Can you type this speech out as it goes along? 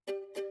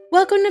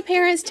Welcome to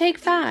Parents Take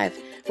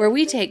 5, where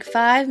we take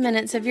 5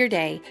 minutes of your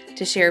day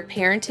to share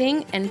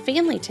parenting and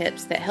family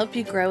tips that help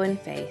you grow in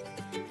faith.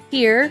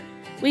 Here,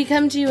 we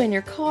come to you in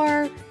your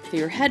car, through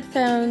your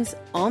headphones,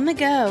 on the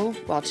go,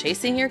 while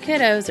chasing your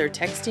kiddos or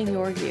texting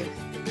your youth.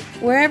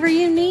 Wherever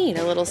you need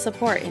a little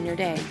support in your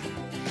day.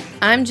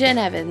 I'm Jen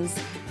Evans,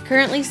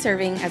 currently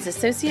serving as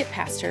Associate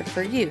Pastor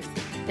for Youth,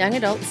 Young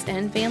Adults,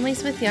 and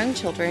Families with Young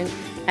Children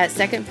at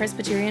Second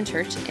Presbyterian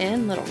Church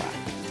in Little Rock,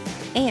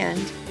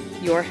 and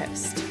your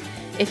host.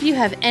 If you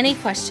have any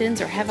questions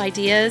or have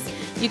ideas,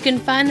 you can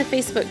find the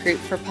Facebook group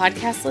for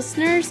podcast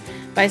listeners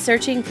by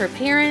searching for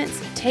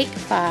Parents Take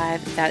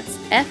 5, that's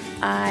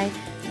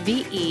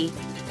F-I-V-E,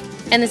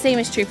 and the same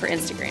is true for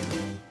Instagram.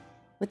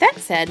 With that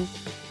said,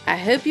 I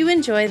hope you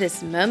enjoy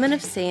this moment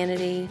of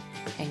sanity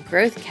and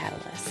growth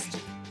catalyst.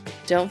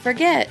 Don't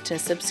forget to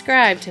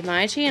subscribe to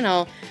my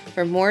channel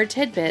for more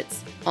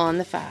tidbits on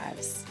the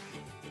fives.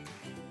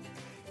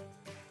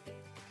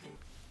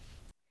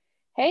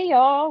 Hey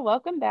y'all,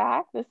 welcome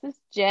back. This is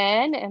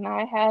Jen, and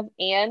I have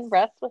Ann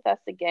Russ with us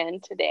again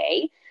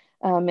today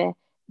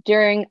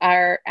during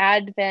our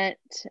Advent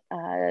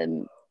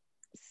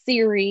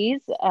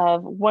series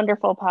of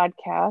wonderful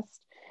podcasts.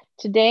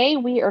 Today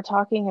we are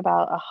talking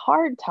about a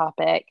hard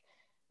topic,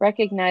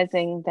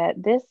 recognizing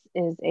that this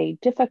is a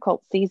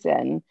difficult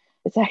season.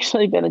 It's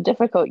actually been a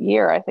difficult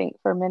year, I think,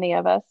 for many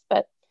of us,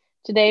 but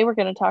today we're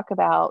going to talk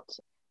about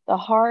the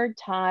hard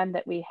time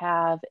that we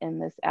have in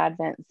this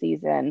Advent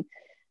season.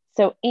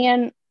 So,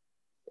 Ann,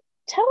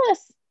 tell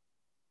us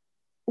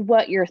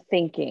what you're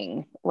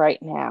thinking right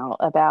now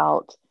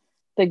about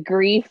the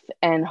grief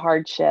and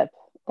hardship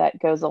that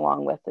goes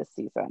along with this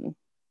season.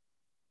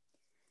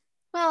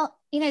 Well,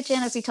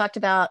 Jen, as we talked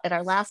about at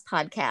our last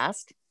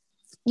podcast,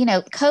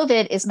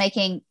 COVID is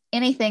making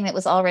anything that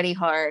was already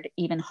hard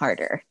even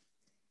harder.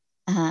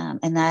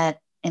 And that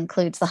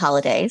includes the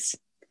holidays.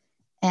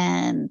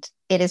 And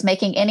it is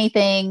making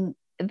anything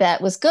that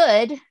was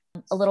good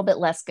a little bit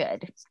less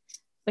good,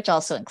 which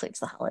also includes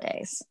the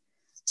holidays.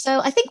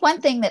 So I think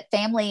one thing that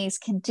families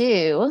can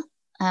do,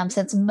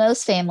 since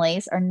most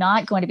families are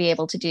not going to be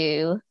able to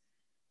do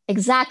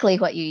exactly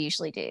what you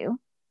usually do,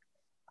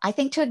 I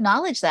think to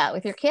acknowledge that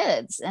with your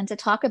kids and to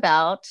talk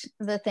about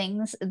the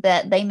things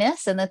that they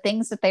miss and the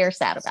things that they are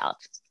sad about.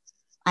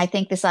 I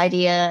think this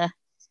idea,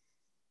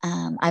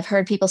 I've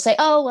heard people say,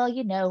 oh,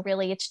 well,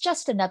 really, it's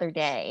just another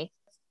day,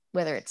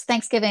 whether it's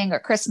Thanksgiving or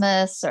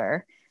Christmas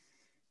or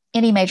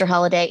any major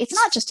holiday. It's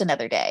not just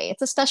another day.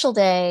 It's a special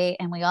day,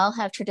 and we all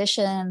have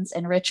traditions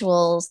and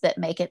rituals that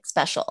make it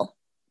special.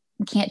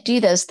 We can't do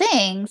those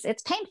things.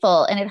 It's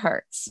painful and it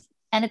hurts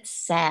and it's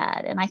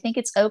sad. And I think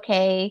it's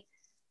okay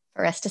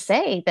for us to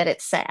say that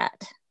it's sad.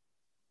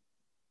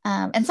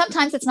 And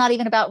sometimes it's not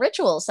even about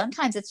rituals.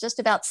 Sometimes it's just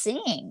about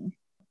seeing.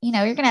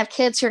 You're going to have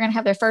kids who are going to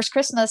have their first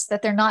Christmas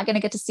that they're not going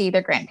to get to see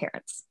their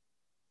grandparents.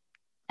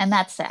 And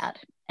that's sad.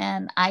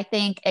 And I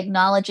think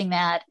acknowledging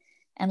that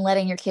and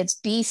letting your kids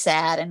be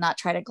sad and not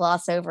try to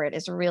gloss over it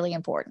is really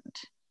important.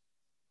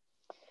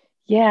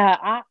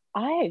 Yeah,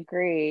 I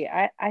agree.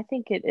 I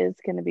think it is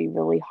going to be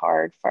really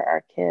hard for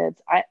our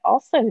kids. I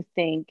also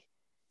think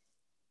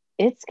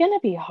it's going to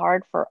be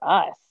hard for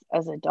us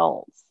as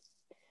adults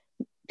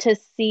to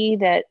see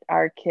that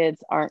our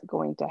kids aren't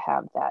going to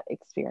have that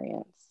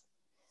experience.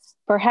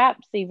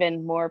 Perhaps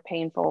even more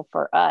painful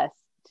for us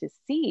to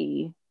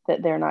see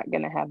that they're not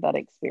going to have that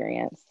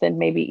experience than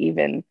maybe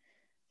even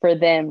for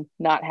them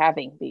not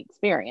having the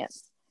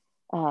experience.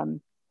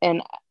 And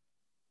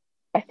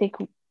I think,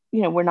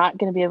 we're not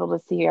going to be able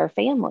to see our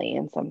family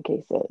in some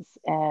cases.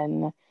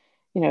 And,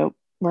 we're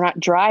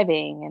not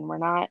driving, and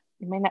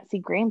you may not see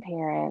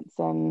grandparents,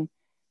 and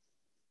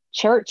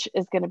church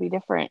is going to be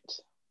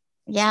different.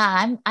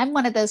 Yeah, I'm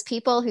one of those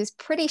people who's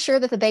pretty sure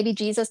that the baby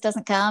Jesus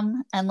doesn't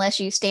come unless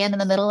you stand in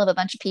the middle of a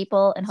bunch of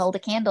people and hold a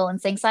candle and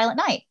sing Silent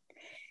Night.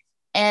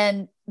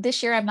 And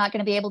this year I'm not going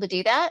to be able to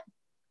do that.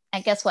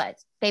 And guess what?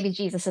 Baby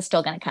Jesus is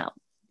still going to come.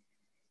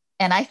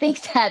 And I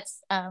think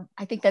that's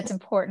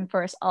important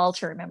for us all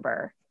to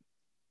remember.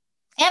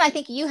 And I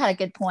think you had a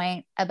good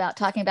point about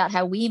talking about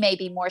how we may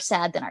be more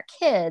sad than our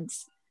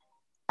kids,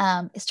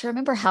 is to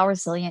remember how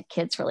resilient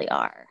kids really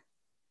are.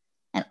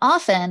 And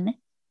often,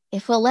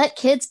 if we'll let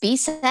kids be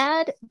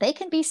sad, they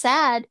can be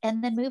sad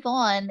and then move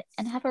on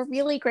and have a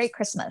really great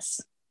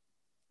Christmas.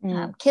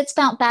 Kids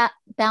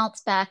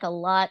bounce back a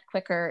lot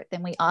quicker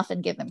than we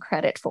often give them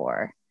credit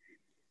for.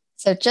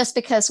 So just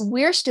because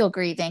we're still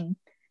grieving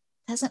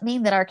doesn't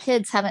mean that our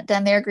kids haven't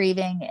done their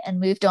grieving and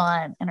moved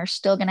on and are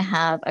still going to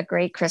have a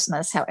great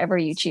Christmas, however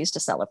you choose to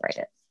celebrate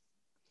it.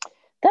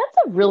 That's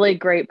a really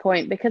great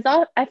point, because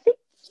I think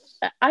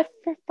I've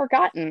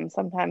forgotten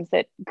sometimes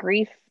that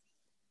grief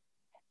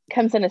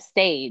comes in a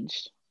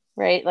stage,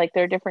 right? Like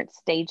there are different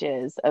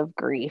stages of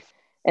grief.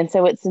 And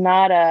so it's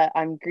not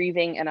I'm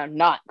grieving and I'm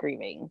not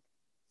grieving.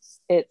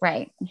 It's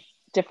right.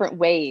 Different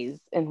ways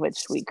in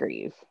which we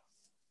grieve.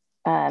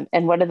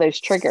 And what are those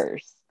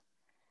triggers?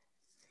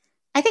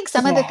 I think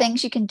some of the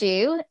things you can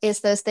do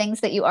is those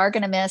things that you are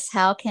going to miss.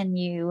 How can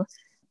you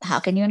how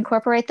can you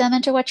incorporate them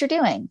into what you're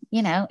doing?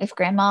 If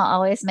grandma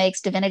always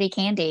makes divinity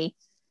candy,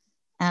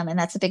 and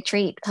that's a big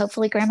treat,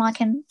 hopefully grandma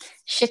can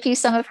ship you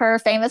some of her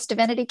famous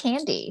divinity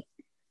candy.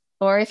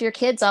 Or if your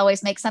kids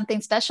always make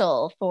something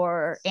special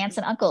for aunts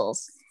and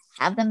uncles,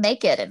 have them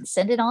make it and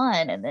send it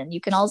on. And then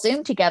you can all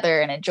Zoom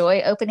together and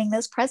enjoy opening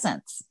those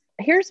presents.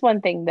 Here's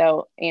one thing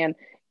though, Anne.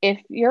 If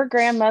you're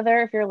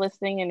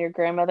listening and your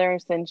grandmother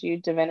sends you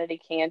divinity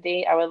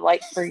candy, I would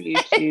like for you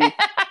to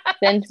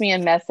send me a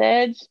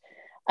message,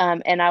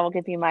 and I will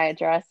give you my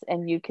address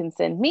and you can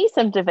send me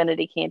some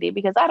divinity candy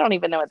because I don't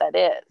even know what that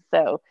is.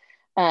 So,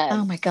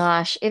 oh my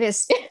gosh, it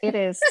is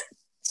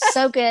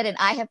so good. And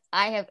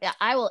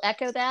I will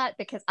echo that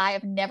because I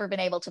have never been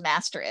able to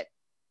master it.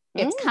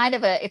 It's kind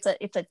of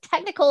it's a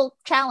technical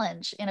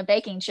challenge in a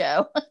baking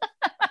show.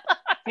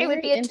 It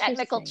would be a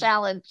technical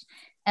challenge,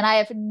 and I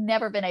have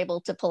never been able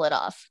to pull it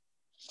off.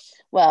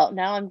 Well,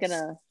 now I'm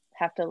gonna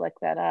have to look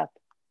that up.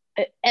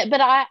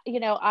 But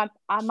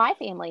my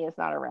family is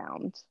not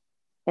around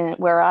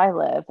where I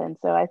live, and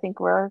so I think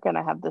we're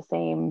gonna have the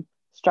same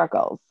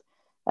struggles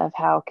of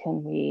how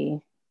can we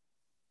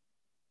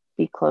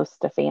be close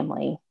to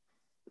family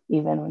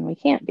even when we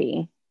can't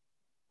be.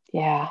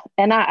 Yeah,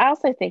 and I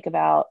also think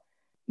about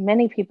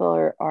many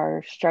people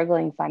are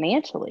struggling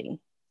financially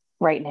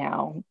right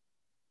now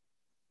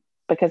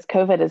because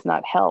COVID has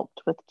not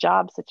helped with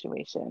job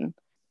situation.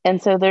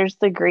 And so there's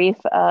the grief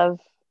of,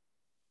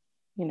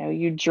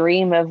 you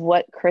dream of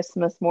what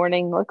Christmas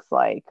morning looks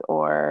like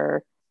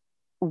or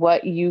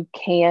what you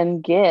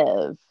can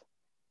give.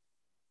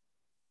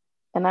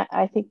 And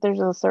I think there's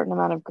a certain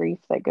amount of grief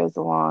that goes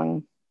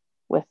along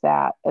with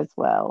that as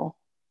well.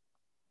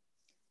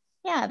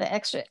 Yeah, the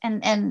extra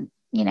and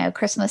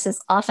Christmas is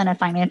often a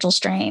financial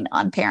strain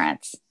on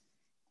parents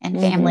and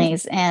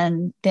families.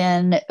 And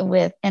then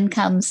with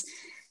incomes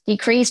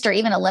decreased or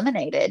even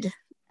eliminated,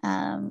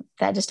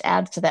 that just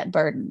adds to that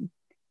burden.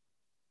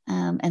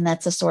 And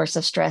that's a source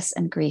of stress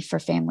and grief for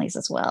families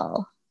as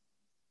well.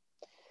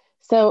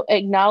 So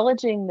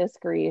acknowledging this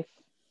grief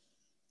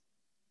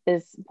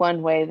is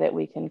one way that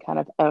we can kind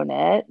of own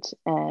it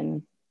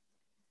and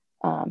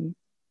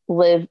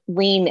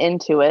lean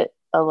into it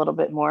a little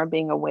bit more,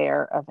 being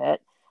aware of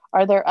it.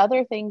 Are there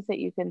other things that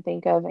you can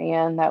think of,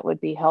 Anne, that would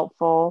be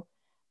helpful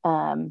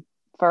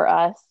for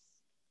us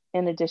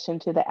in addition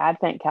to the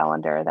Advent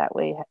calendar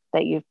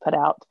that you've put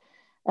out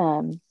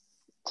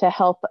to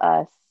help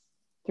us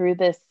through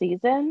this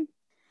season?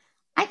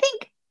 I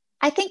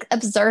think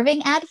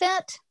observing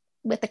Advent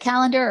with the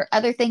calendar or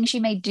other things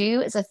you may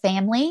do as a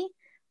family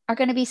are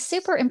going to be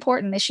super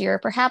important this year,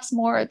 perhaps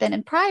more than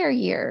in prior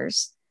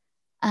years,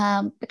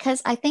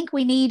 because I think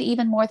we need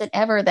even more than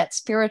ever that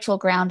spiritual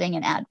grounding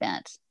in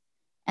Advent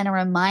and a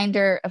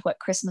reminder of what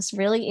Christmas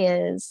really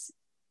is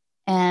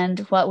and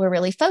what we're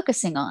really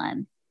focusing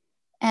on.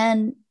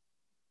 And,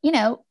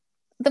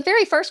 the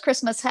very first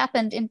Christmas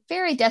happened in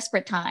very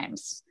desperate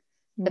times.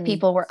 The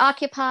people were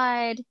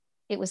occupied.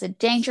 It was a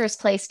dangerous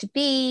place to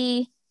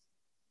be.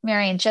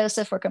 Mary and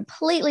Joseph were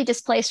completely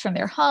displaced from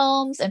their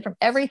homes and from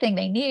everything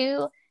they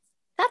knew.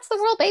 That's the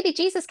world baby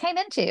Jesus came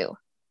into.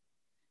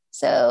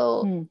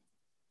 So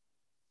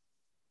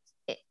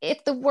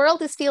if the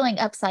world is feeling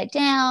upside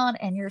down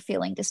and you're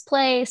feeling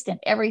displaced and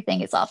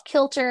everything is off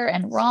kilter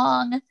and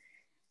wrong,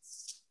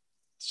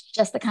 it's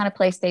just the kind of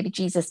place baby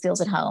Jesus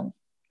feels at home.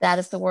 That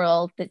is the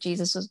world that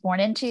Jesus was born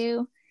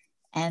into.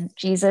 And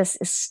Jesus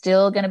is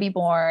still going to be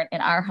born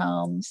in our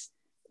homes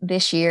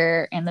this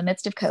year in the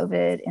midst of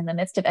COVID, in the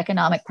midst of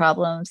economic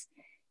problems,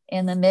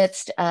 in the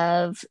midst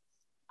of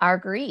our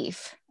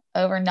grief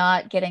over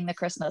not getting the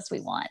Christmas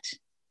we want.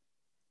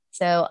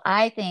 So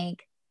I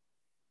think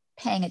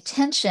paying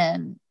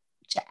attention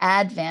to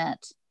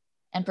Advent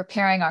and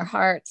preparing our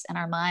hearts and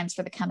our minds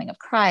for the coming of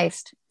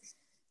Christ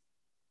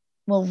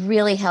will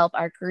really help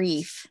our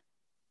grief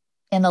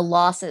in the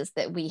losses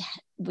that we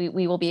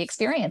will be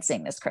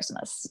experiencing this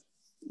Christmas.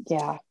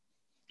 Yeah.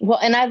 Well,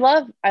 and I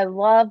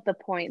love the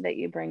point that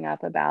you bring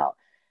up about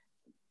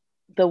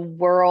the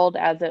world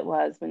as it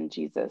was when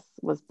Jesus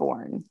was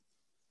born.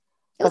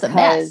 It was a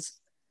mess.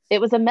 It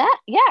was a mess.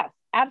 Yeah,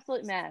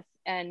 absolute mess.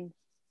 And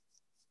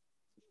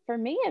for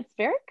me, it's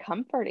very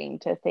comforting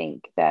to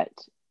think that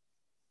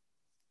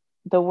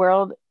the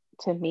world,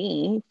 to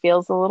me,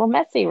 feels a little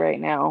messy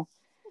right now.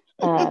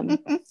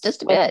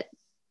 Just a bit.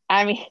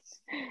 I mean,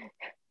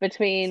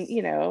 between,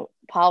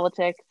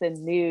 politics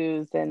and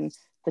news and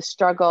the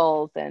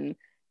struggles and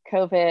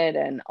COVID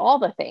and all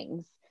the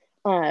things.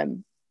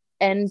 And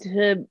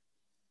to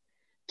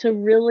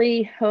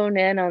really hone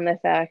in on the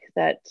fact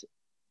that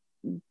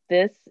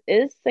this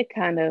is the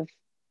kind of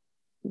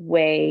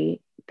way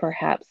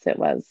perhaps it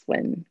was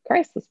when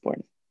Christ was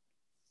born.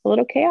 A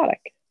little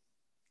chaotic.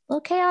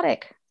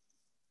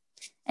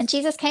 And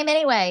Jesus came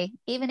anyway,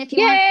 even if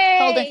you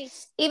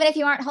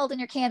aren't holding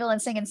your candle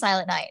and singing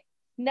Silent Night.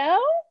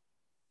 No?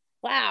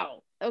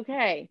 Wow.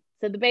 Okay.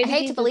 So the baby I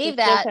hate Jesus to believe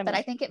that, but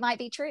I think it might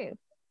be true.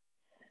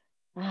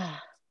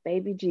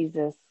 Baby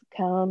Jesus,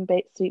 come,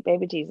 sweet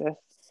baby Jesus.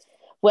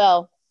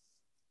 Well,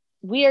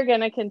 we are going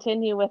to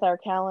continue with our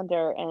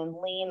calendar and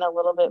lean a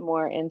little bit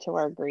more into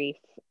our grief,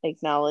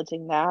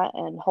 acknowledging that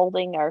and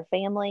holding our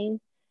family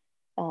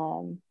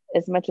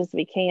as much as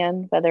we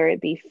can, whether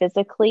it be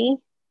physically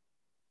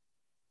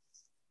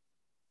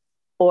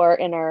or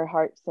in our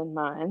hearts and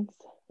minds.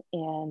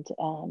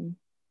 And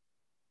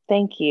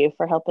thank you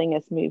for helping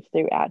us move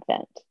through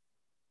Advent.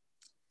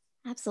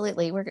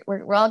 Absolutely.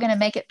 We're all going to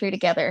make it through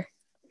together.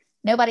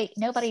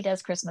 Nobody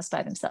does Christmas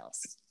by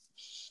themselves.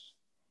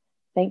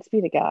 Thanks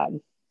be to God.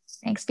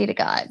 Thanks be to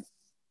God.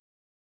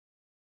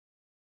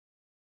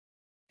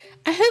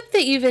 I hope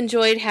that you've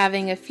enjoyed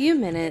having a few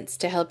minutes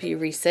to help you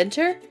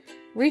recenter,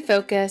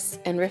 refocus,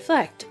 and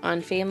reflect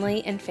on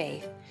family and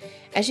faith.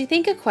 As you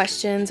think of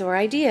questions or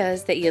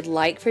ideas that you'd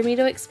like for me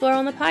to explore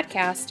on the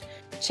podcast,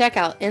 check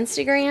out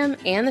Instagram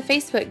and the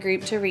Facebook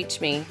group to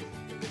reach me.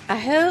 I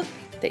hope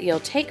that you'll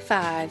take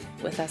 5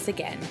 with us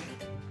again.